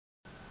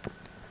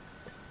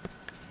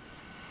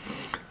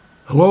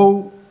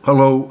Hello,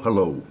 hello,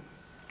 hello.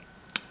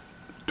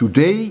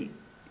 Today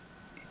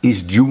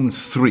is June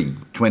 3,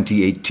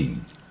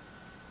 2018.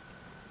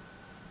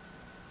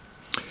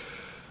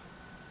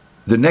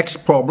 The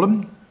next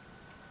problem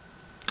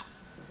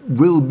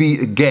will be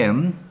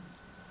again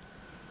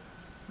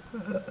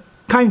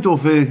kind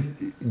of a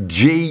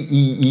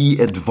JEE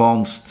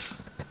advanced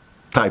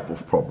type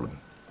of problem.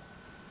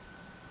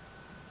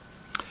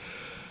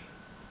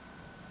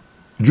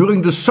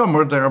 During the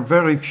summer there are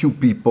very few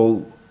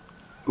people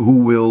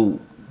who will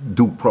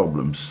do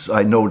problems.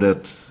 I know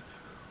that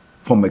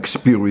from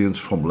experience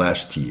from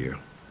last year.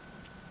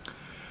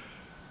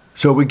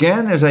 So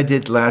again, as I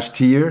did last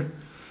year,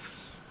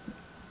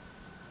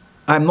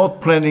 I'm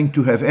not planning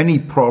to have any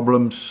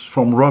problems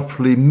from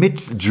roughly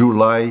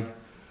mid-July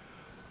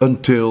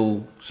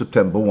until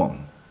September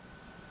 1.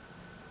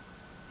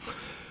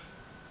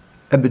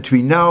 And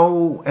between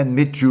now and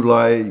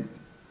mid-July,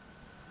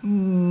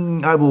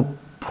 I will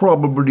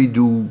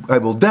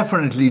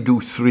definitely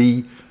do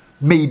 3,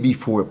 maybe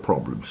 4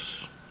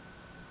 problems.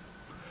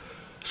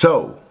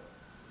 So,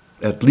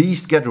 at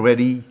least get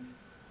ready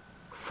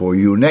for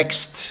your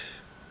next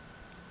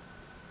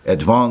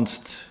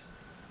Advanced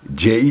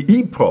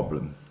JEE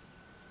problem.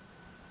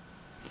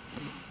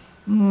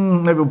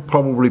 I will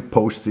probably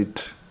post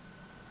it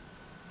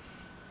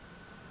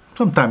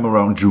sometime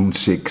around June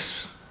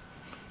 6.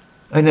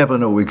 I never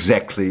know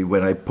exactly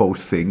when I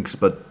post things,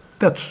 but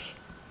that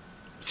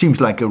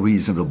seems like a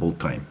reasonable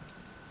time.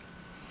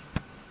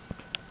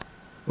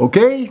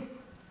 Okay,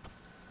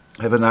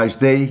 have a nice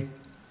day,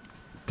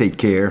 take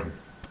care,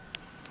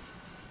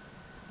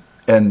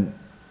 and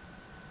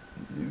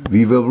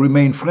we will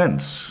remain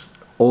friends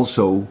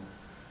also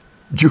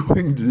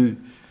during the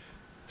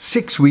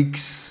 6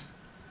 weeks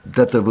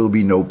that there will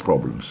be no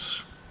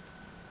problems.